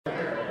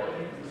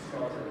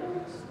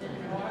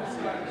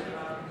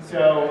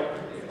So,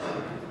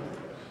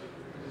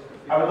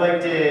 I would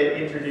like to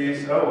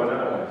introduce, oh,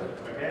 another one,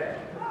 okay.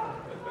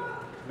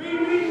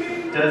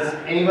 Does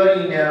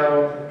anybody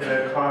know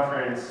the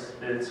conference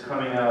that's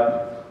coming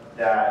up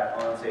that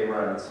ONSE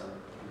runs?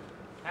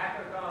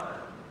 HackerCon.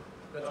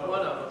 That's one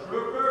of them.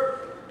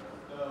 Trooper.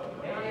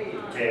 Hey.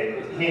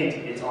 Okay, hint,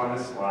 it's on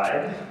the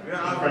slide. In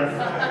front of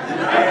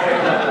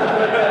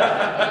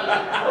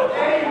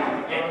Hey,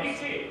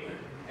 APT.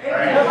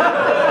 Alright.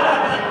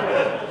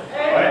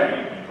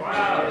 What?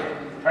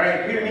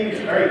 Alright, who needs,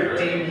 alright,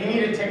 Dave, you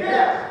need to take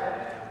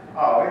that.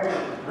 Oh, wait,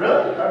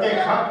 really?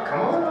 Okay, come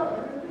on up.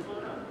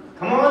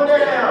 Come on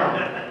down.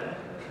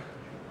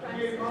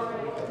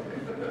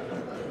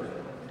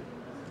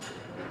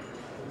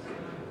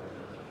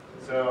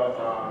 So,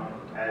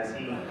 as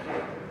he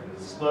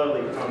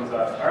slowly comes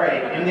up.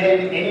 Alright, and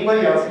then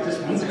anybody else that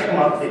just wants to come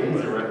up, they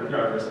need a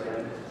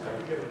wristband.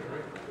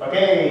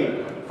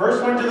 Okay,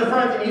 first one to the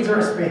front that needs a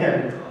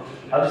wristband.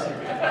 I'll just...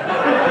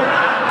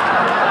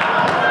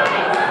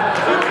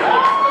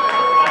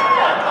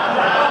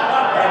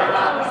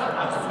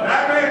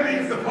 That man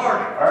needs the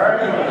party.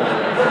 Alright.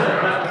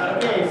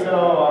 Okay, so,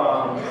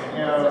 you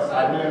know,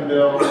 I've known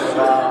Bill for a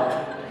while.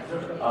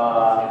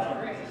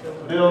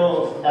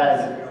 Bill, as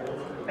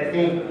I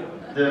think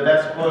the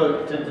best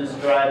quote to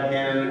describe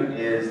him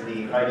is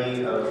the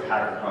Heidi of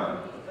HackerCon.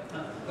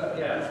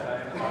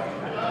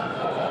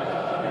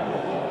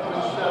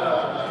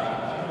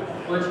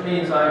 Which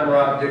means I'm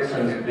Rob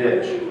Dixon's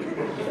bitch,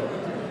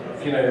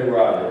 if you know who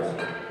Rob is.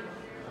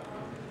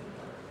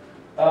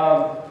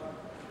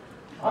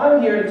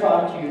 I'm here to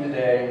talk to you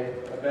today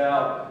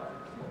about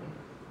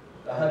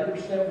the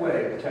 100%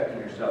 way of protecting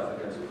yourself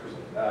against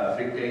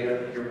big data.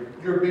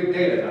 Your big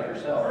data, not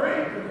yourself.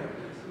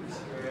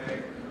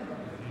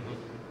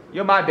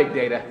 You're my big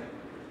data.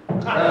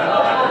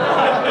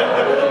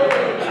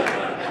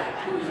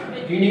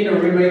 Do you need a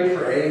remake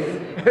for A?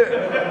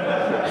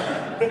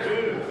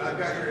 I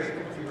got your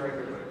APT right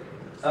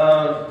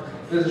there.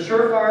 There's a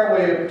surefire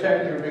way of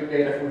protecting your big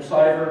data from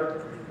cyber.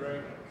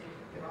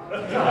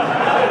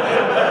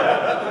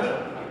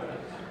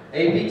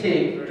 APT.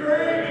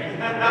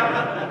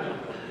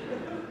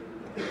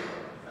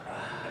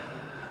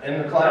 In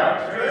the cloud.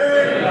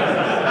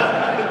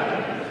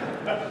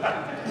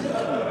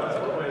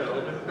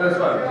 That's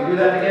fun. Can you do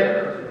that again?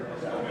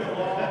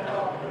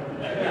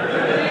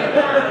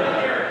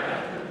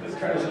 Just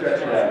trying to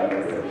stretch it out a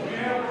little bit.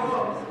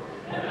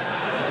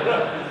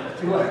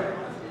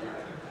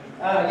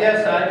 Yes,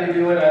 I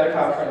do another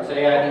conference,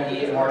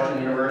 AIDE at Marshall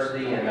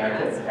University, and I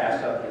couldn't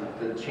pass up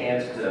the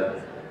chance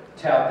to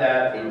tout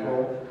that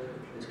April.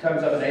 It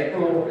comes up in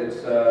April.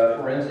 It's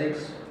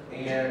forensics,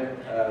 and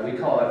we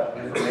call it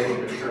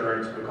information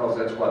assurance because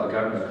that's what the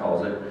government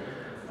calls it.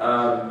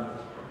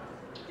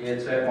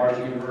 It's at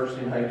Marshall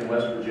University in Huntington,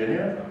 West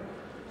Virginia.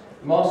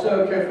 I'm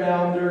also a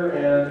co-founder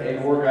and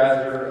a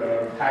organizer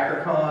of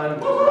HackerCon,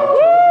 which is in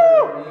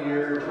October every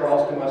year in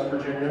Charleston, West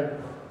Virginia.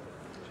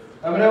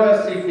 I'm an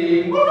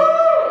OSCP.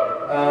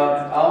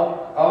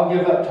 I'll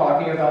give up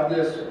talking about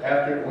this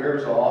after it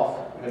wears off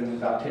in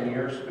about 10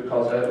 years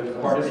because that was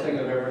the hardest thing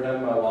I've ever done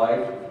in my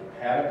life.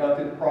 Haven't gone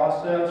through the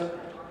process.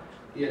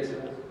 It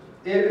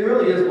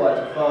really is lots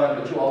of fun,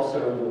 but you also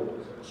will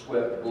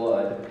sweat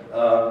blood.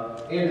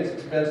 And it's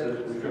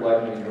expensive if you're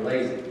like me and you're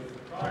lazy.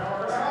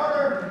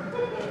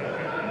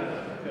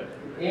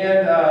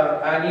 And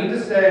I need to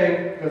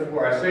say,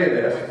 before I say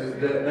this, is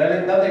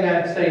that nothing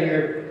I say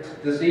here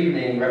this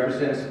evening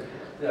represents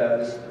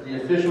the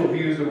official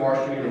views of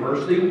Marshall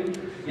University,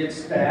 its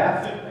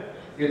staff,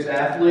 its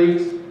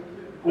athletes,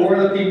 or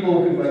the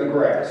people who mow the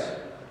grass.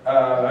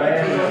 I'm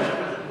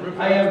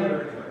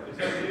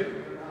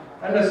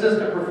an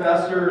assistant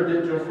professor of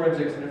digital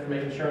forensics and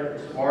information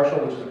assurance at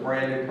Marshall, which is a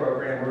brand new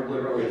program. We're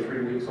literally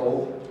 3 weeks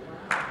old.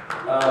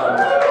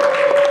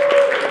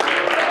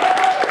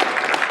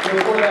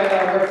 Before that,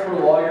 I worked for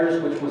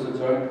Lawyers, which was its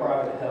own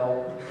private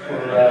hell, for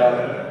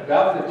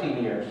about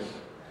 15 years.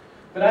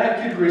 But I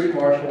have 2 degrees from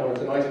Marshall, and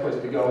it's a nice place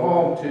to go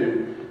home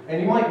to. And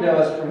you might know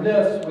us from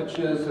this, which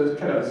is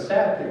kind of a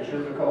sad picture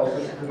because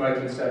this is the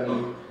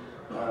 1970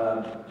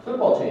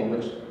 football team,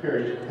 which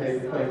perished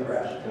in a plane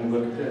crash. And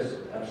look at this,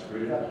 I've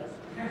screwed it up.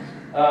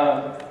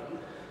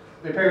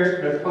 They perished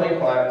in a plane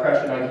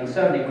crash in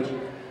 1970, which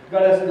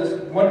got us this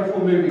wonderful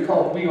movie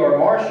called We Are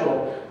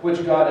Marshall,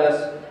 which got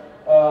us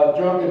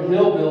drunken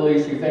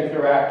hillbillies who think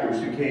they're actors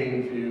who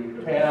came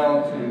to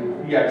town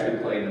to, he actually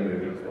played the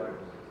movie.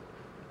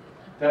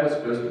 That was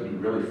supposed to be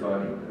really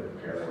funny, but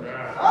apparently.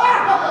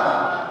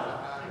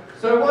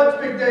 So what's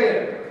big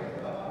data?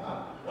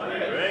 What's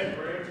big data?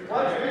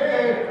 What's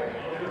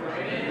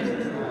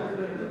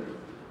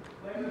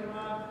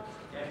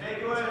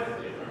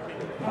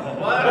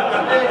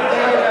big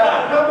data?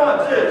 Come on,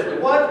 seriously.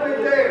 What's big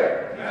data?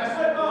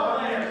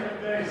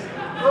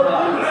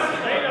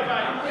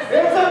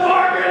 It's a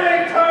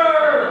marketing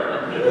term!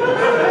 It's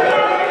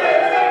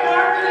a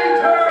marketing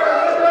term!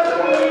 It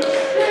doesn't mean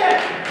shit!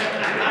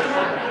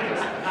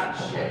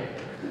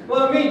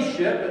 Well, it means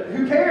shit, but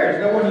who cares?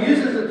 No one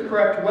uses it the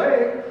correct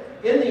way.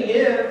 in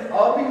the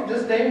end,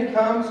 this thing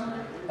becomes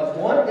a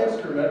blunt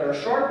instrument or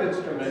a sharp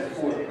instrument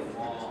for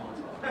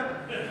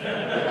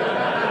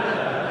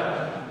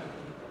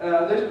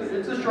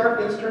it's a sharp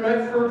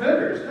instrument for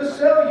vendors to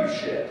sell you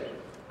shit.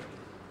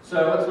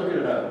 So let's look at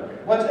another one.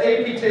 What's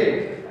APT?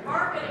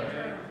 Marketing.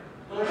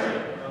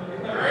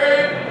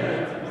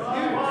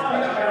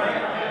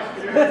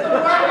 It's a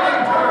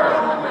marketing term.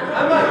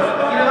 I'm not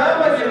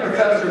a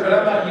professor, but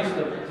I'm not used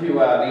to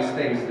these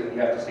things that you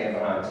have to stand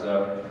behind.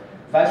 So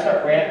if I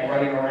start ranting,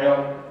 running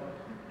around,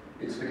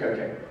 it's the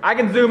cocaine. I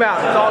can zoom out.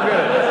 It's all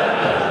good.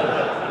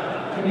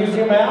 Can you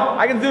zoom out?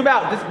 I can zoom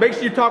out. Just make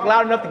sure you talk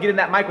loud enough to get in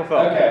that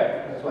microphone.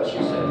 Okay, that's what she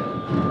said.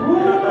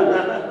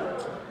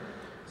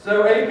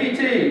 So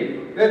APT,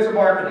 it's a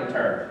marketing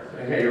term.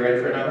 Okay, you ready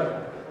for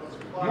another?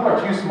 You are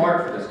too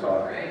smart for this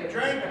talk.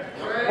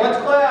 What's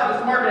cloud?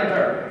 It's a marketing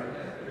term.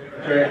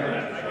 Okay.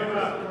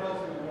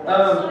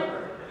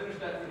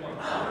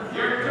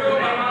 You're too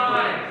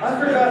behind. I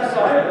forgot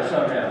cyber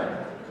somehow.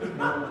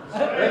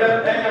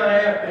 Hang on,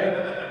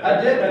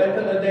 I did, but I didn't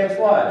put in the damn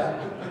slides.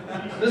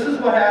 This is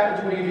what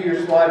happens when you do your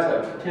slides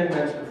like 10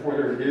 minutes before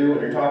they're due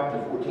and you're talking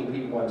to 14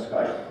 people on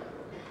Skype.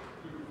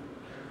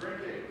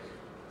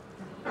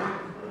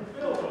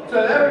 So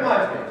that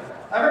reminds me,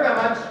 I forgot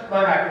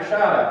my hacker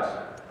shoutouts.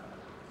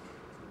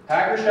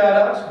 Hacker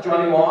shoutouts,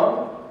 Johnny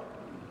Long,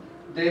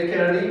 Dave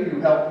Kennedy, who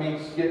helped me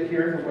get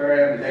here to where I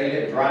am today. He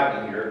didn't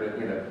drive me here, but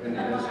in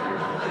the industry.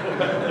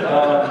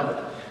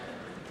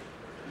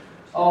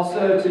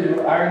 Also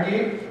to Iron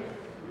Geek.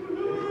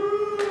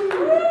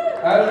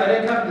 I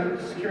didn't come to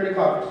the security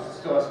conferences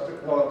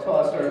until I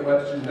started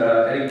watching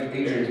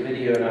Adrian's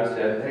video, and I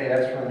said, hey,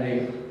 that's from the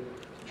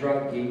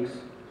drunk geeks.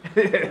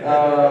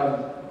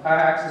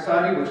 Hack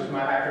Society, which is my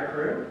hacker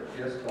crew.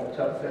 Just don't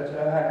tell the feds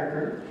about a hacker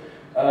crew.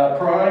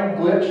 Prime,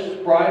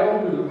 Glitch, Bridal,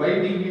 who may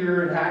be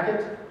here and hack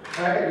it.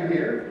 Hack it, you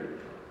here?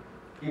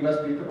 You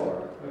must be at the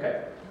bar. Okay.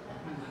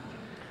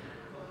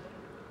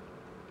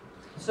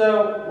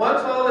 So,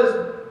 what's all this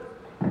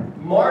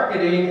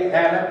marketing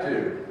add up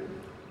to?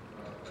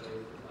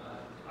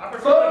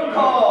 Phone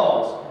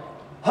calls!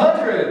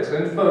 Hundreds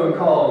of phone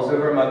calls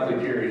over a monthly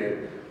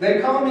period. They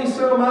call me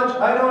so much,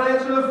 I don't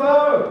answer the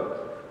phone.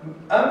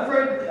 I'm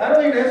afraid, I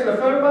don't even answer the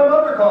phone when my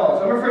mother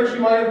calls. I'm afraid she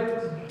might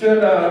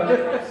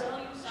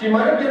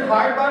have been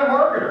hired by a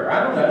marketer.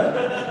 I don't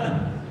know.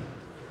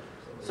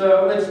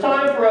 So it's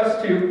time for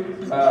us to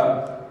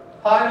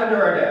hide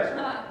under our desk.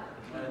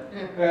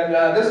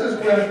 And this is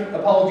with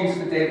apologies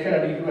to Dave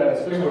Kennedy, who had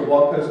a similar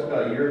blog post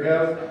about a year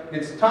ago.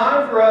 It's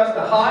time for us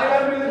to hide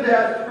under the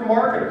desk for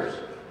marketers.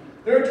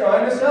 They're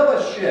trying to sell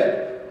us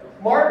shit.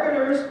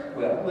 Marketers,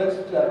 well, let's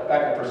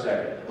back up for a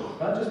second.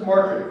 Not just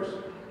marketers.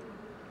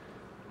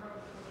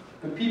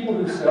 The people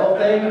who sell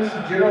things,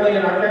 generally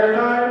in our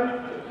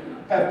paradigm,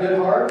 have good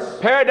hearts.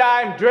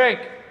 Paradigm, drink.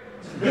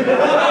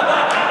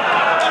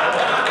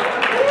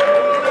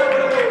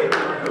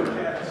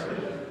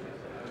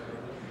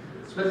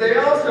 But they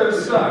also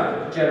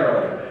suck,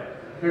 generally.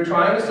 They're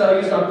trying to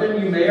sell you something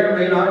you may or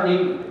may not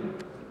need.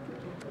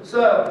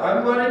 So,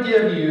 I'm going to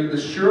give you the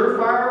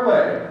surefire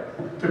way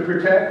to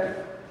protect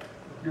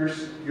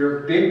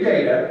your big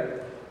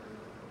data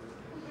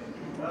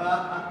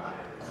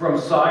from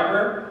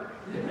cyber,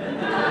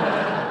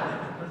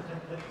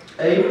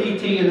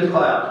 APT in the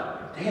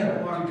cloud. Damn it,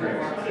 2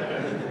 drinks.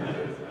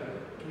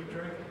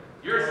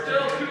 You're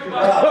still too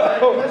much.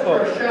 That's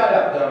for a shout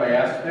out,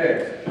 dumbass.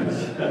 Thanks.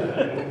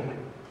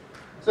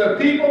 So,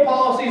 people,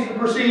 policies, and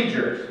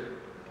procedures.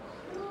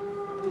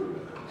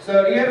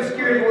 So, do you have a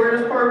security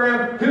awareness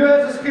program? Who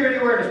has a security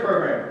awareness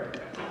program?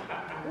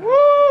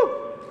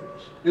 Woo!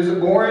 Is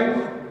it boring?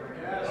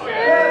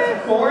 Yes,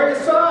 it's boring. It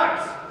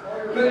sucks.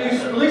 But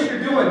at least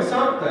you're doing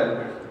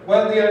something.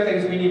 One of the other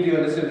things we need to do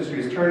in this industry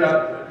is turn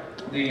up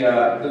the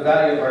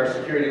value of our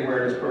security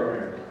awareness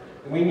program.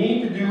 And we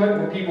need to do it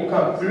when people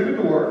come through the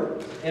door,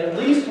 and at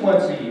least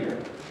once a year.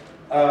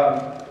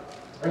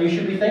 And you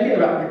should be thinking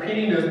about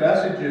repeating those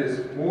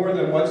messages more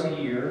than once a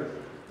year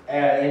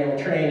at annual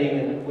training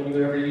and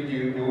whenever you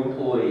do new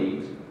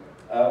employees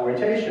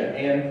orientation.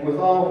 And with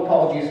all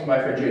apologies to my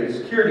friend Jay, the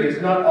security is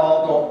not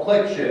all don't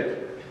click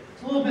shit.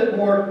 It's a little bit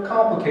more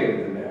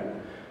complicated than that.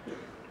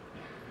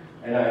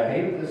 And I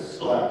hate this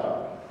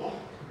laptop.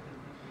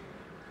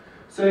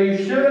 So you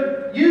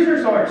should,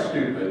 users aren't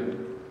stupid.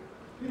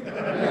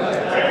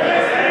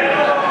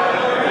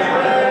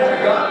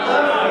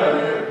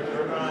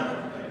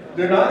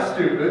 They're not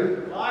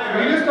stupid.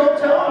 You just don't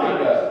tell them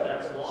it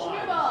does.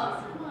 Screwballs,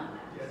 come on.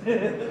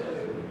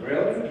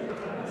 Really?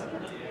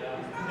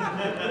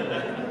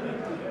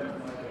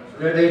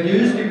 They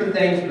do stupid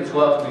things, but it's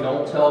well, we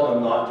don't tell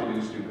them not to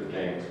do stupid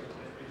things.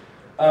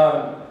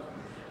 And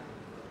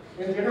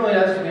generally,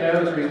 that's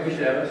the reason we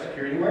should have a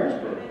security awareness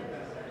program.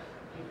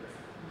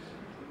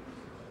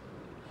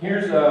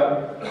 Here's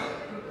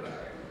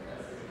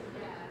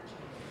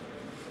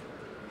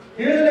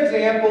an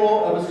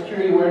example of a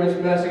security awareness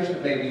message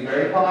that made me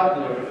very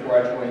popular before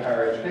I joined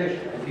higher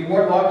education. If you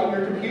weren't locking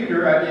your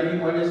computer, I gave you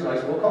one of these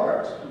nice little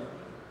cards.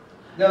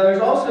 Now,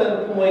 there's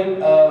also the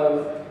point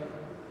of,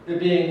 it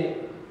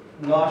being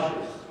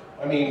nauseous.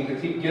 I mean, to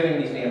keep getting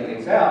these damn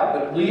things out,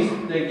 but at least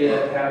they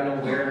have an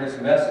awareness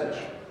message.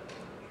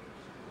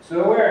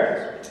 So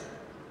awareness.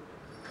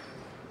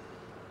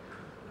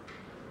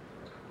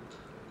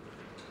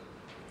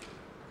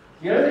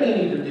 The other thing you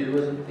need to do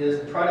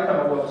is try to come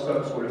up with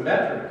some sort of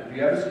metric. If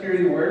you have a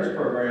security awareness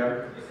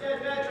program, You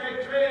said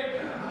metric, drink.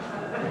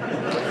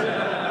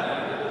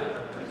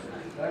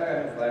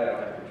 I'm glad I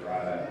don't have to try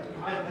that.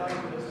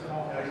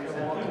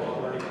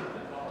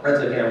 That's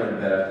okay, I'm going to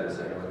bed after this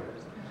anyway.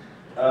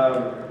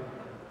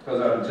 Because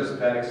I'm just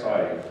that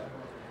exciting.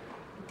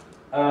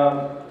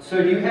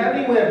 So do you have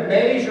any way of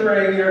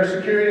measuring your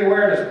security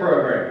awareness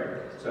program?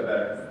 Is that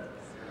better?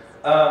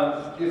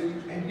 How do you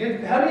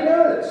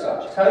know that it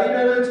sucks? How do you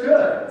know that it's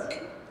good?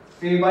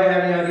 Anybody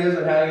have any ideas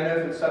on how you know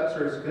if it sucks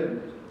or it's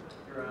good?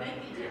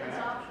 Make the attendance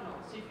optional.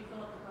 See if you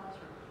fill up the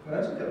classroom. Well,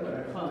 that's a good one. I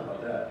never thought about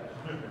that.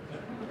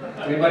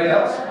 Anybody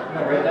else? I'm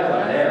going to write that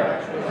one down.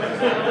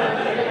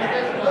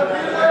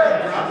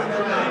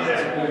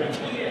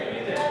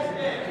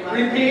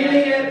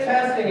 Repeating it,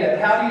 testing it.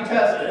 How do you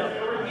test it?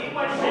 Repeat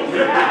what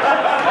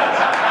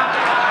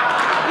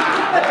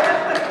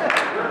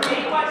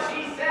she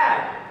said.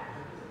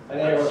 I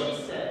never, What she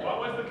said. What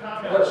was the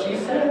comment? what she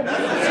said?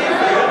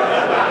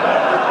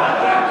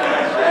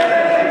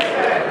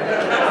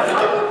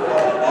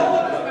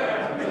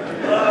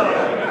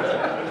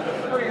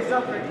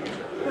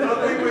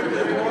 Nothing would be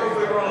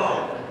horribly wrong.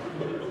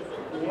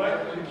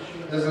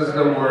 This is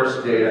the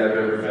worst date I've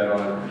ever been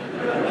on.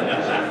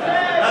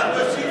 That's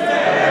what she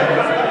said.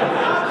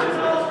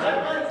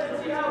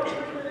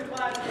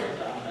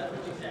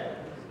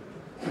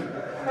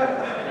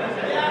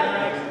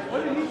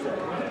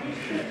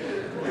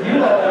 You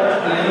all are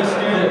the only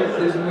student,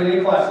 this is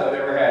any class I've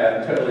ever had.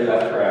 I'm totally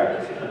off track.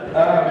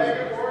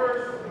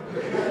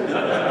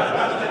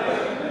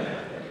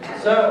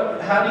 So,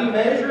 how do you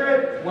measure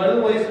it? One of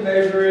the ways to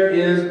measure it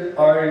is,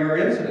 are your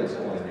incidents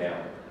going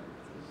down?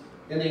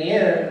 In the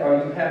end, are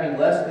you having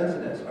less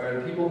incidents?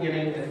 Are people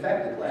getting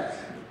infected less?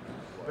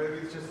 Maybe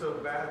it's just so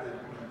bad that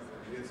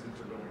the incidents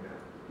are going down.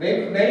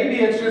 Maybe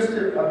it's just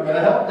the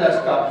help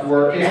desk stopped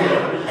working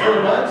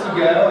 4 months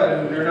ago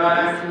and they're not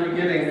actually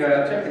getting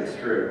tickets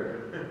through.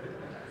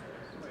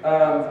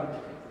 And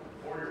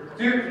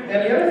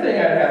the other thing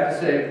I'd have to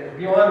say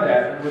beyond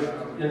that,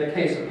 in the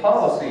case of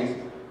policies,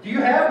 do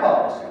you have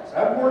policies?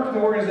 I've worked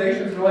in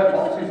organizations that don't have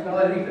policies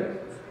about anything.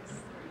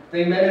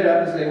 They made it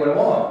up as they went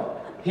along.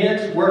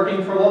 Hence,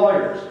 working for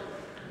lawyers.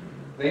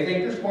 They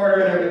think they're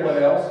smarter than everyone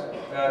else.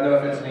 No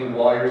offense to any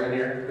lawyers in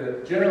here,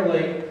 but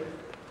generally,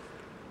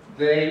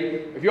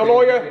 If you're a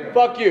lawyer,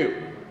 fuck you.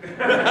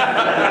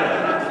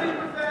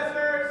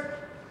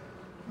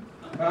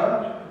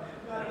 Huh?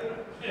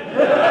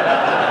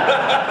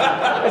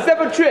 Except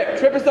for Trip.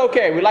 Trip is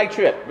okay. We like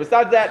Trip.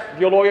 Besides that, if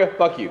you're a lawyer,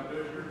 fuck you.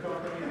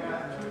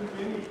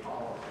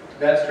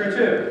 That's true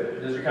too.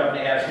 Does your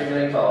company have too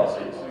many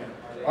policies?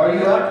 Are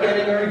you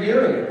updating or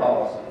reviewing your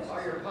policies?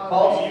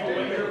 Policies. Do you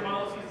weigh your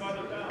policies by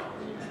the pound?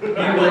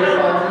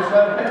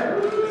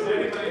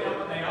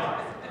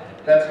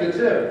 That's good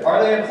too. Are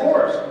they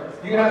enforced?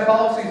 You can have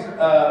policies,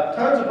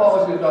 tons of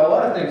policies about a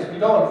lot of things. If you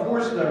don't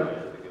enforce them,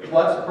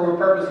 what's the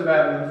purpose of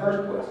having them in the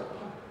first place?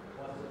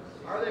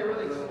 Are they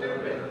really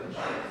stupid?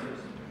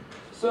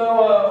 So,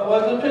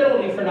 what's the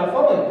penalty for not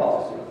following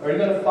policy? Are you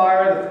going to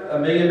fire a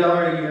 $1 million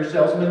a year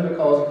salesman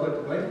because he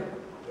clicked the link?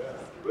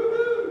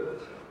 Woohoo!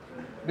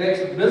 Makes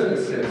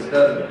business sense,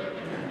 doesn't it?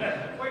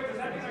 Wait, does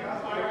that mean I can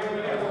fire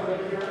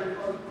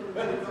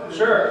you?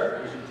 Sure.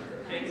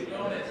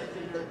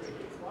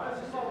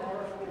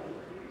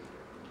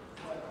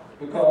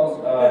 Because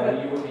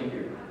you would be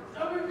here.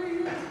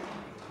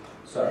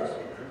 Sucks.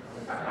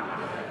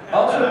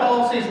 Also,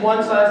 policies,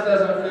 one size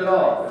doesn't fit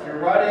all. If you're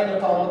writing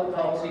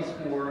policies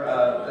for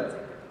a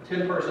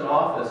 10-person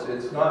office,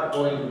 it's not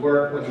going to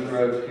work when you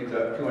grow to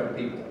 200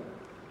 people.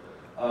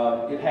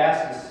 It has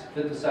to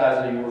fit the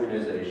size of your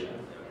organization.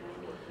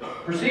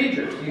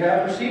 Procedures. You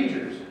have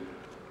procedures.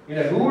 You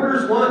know, who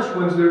orders lunch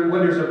when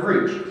there's a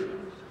breach?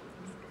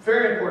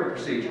 Very important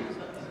procedure.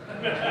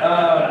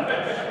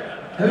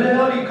 Who the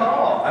hell do you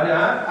call? I mean,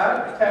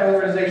 I've had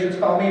organizations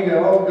call me and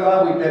go, oh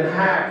God, we've been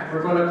hacked.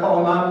 We're going to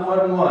call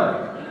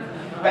 911.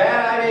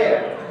 Bad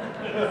idea.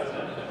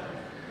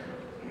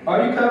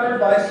 Are you covered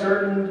by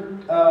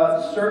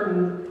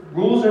certain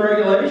rules and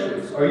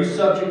regulations? Are you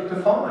subject to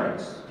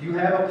fines? Do you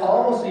have a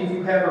policy if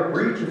you have a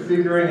breach of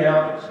figuring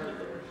out?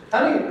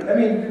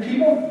 Do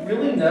people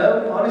really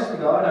know, honest to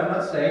God, I'm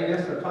not saying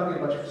this, I'm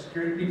talking about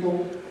security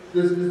people.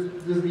 Does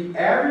the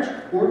average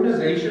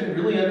organization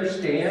really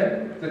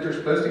understand that they're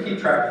supposed to keep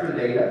track of the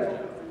data?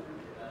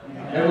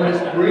 And when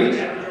it's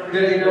breached, do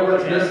they know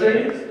what's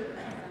missing?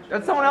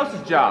 That's someone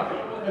else's job.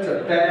 That's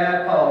a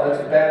bad policy,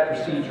 that's a bad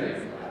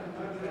procedure.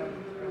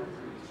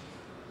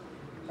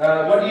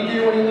 What do you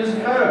do when you lose a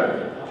phone?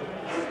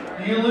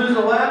 Do you lose a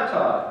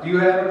laptop? Do you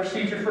have a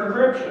procedure for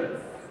encryption?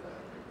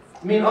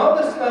 I mean, all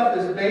this stuff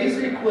is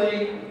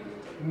basically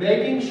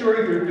making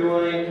sure you're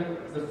doing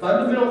the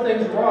fundamental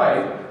things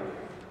right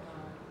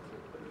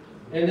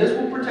And this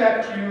will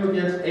protect you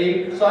against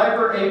a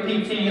cyber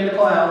APT in the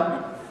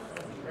cloud.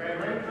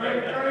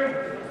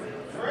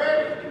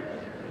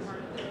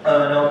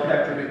 And it'll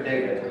protect your big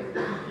data.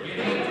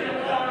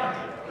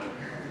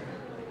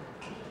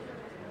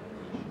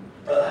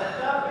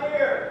 Stop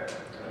here.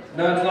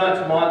 No, it's not,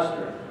 it's a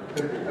monster.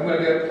 I'm going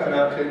to come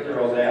out and kick the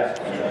girl's ass.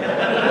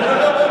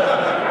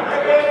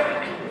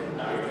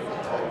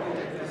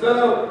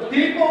 So,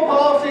 people,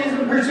 policies,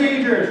 and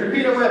procedures.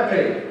 Repeat it with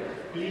me.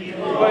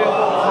 Oh,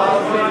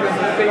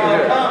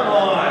 come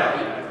on.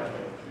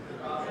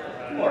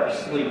 You are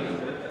sleepy.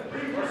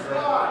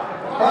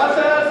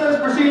 Processes,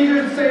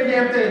 procedures, the same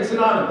damn thing,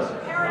 synonymous.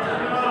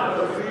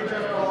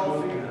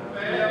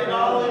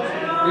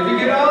 If you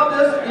get all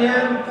this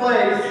in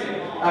place,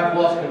 I've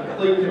lost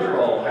complete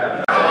control.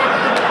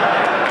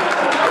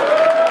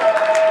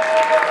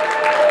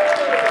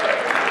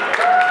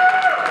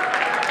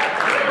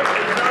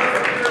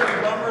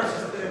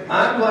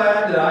 I'm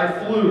glad that I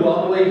flew all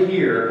the way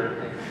here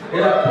in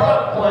a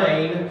prop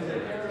plane,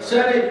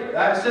 sending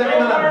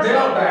a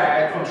mail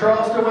bag from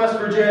Charleston, West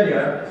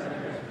Virginia.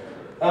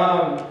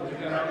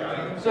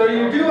 So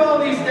you do all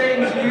these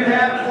things, you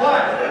have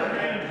what?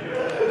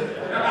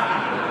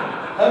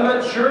 A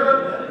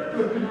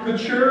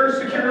mature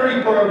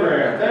security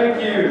program.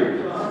 Thank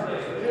you.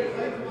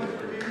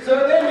 So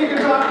then you can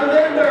talk to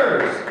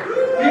vendors.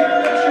 You have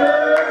a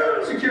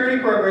mature security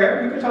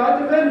program, you can talk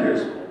to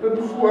vendors. But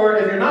before,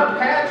 if you're not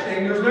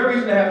patching, there's no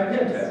reason to have a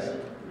pen test.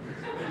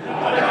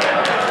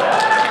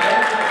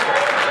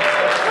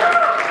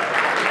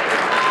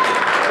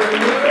 So the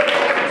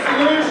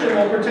solution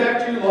will protect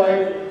you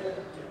like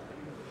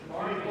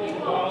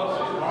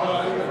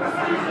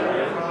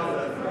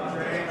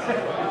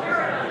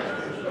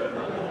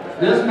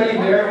this may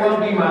very well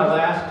be my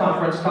last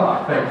conference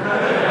talk. Thank you.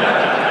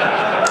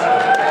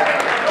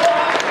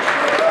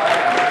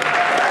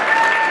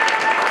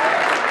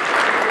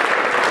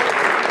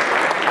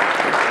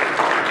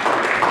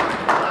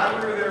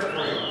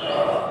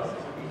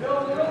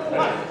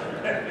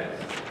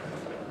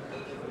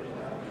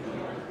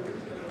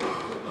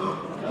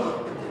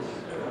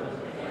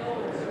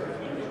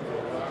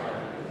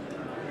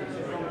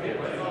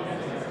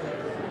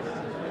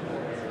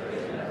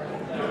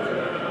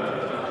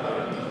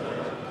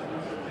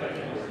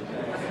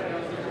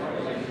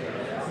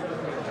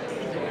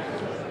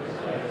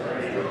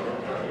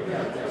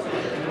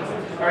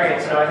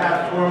 Alright, so I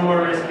have 4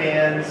 more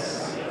wristbands.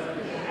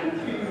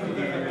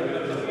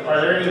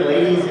 Are there any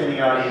ladies in the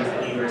audience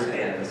that need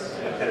wristbands?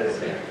 Because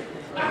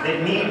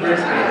they need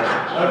wristbands.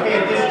 Okay,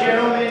 this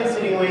gentleman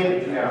sitting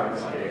way. No, I'm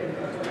just kidding.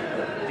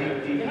 Do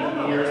you need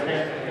a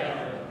wristband?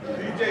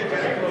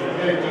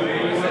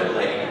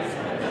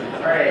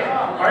 Alright,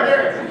 are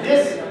there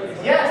this?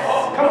 Yes!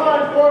 Come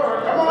on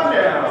forward, come on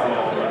down.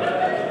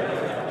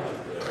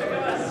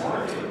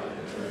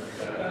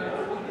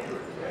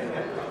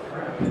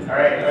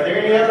 Alright, are there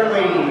any other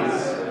ladies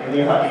in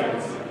the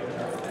audience?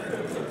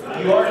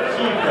 You are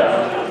cute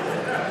though.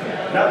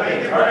 Nothing.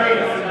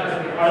 Alright,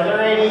 are there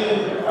any,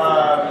 no,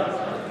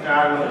 I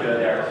won't go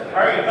there.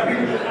 Alright.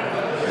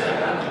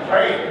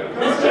 Alright,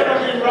 this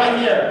gentleman right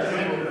here.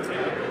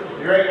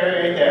 You're right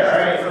there,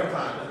 alright.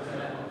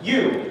 You,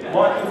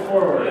 walking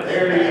forward.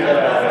 There you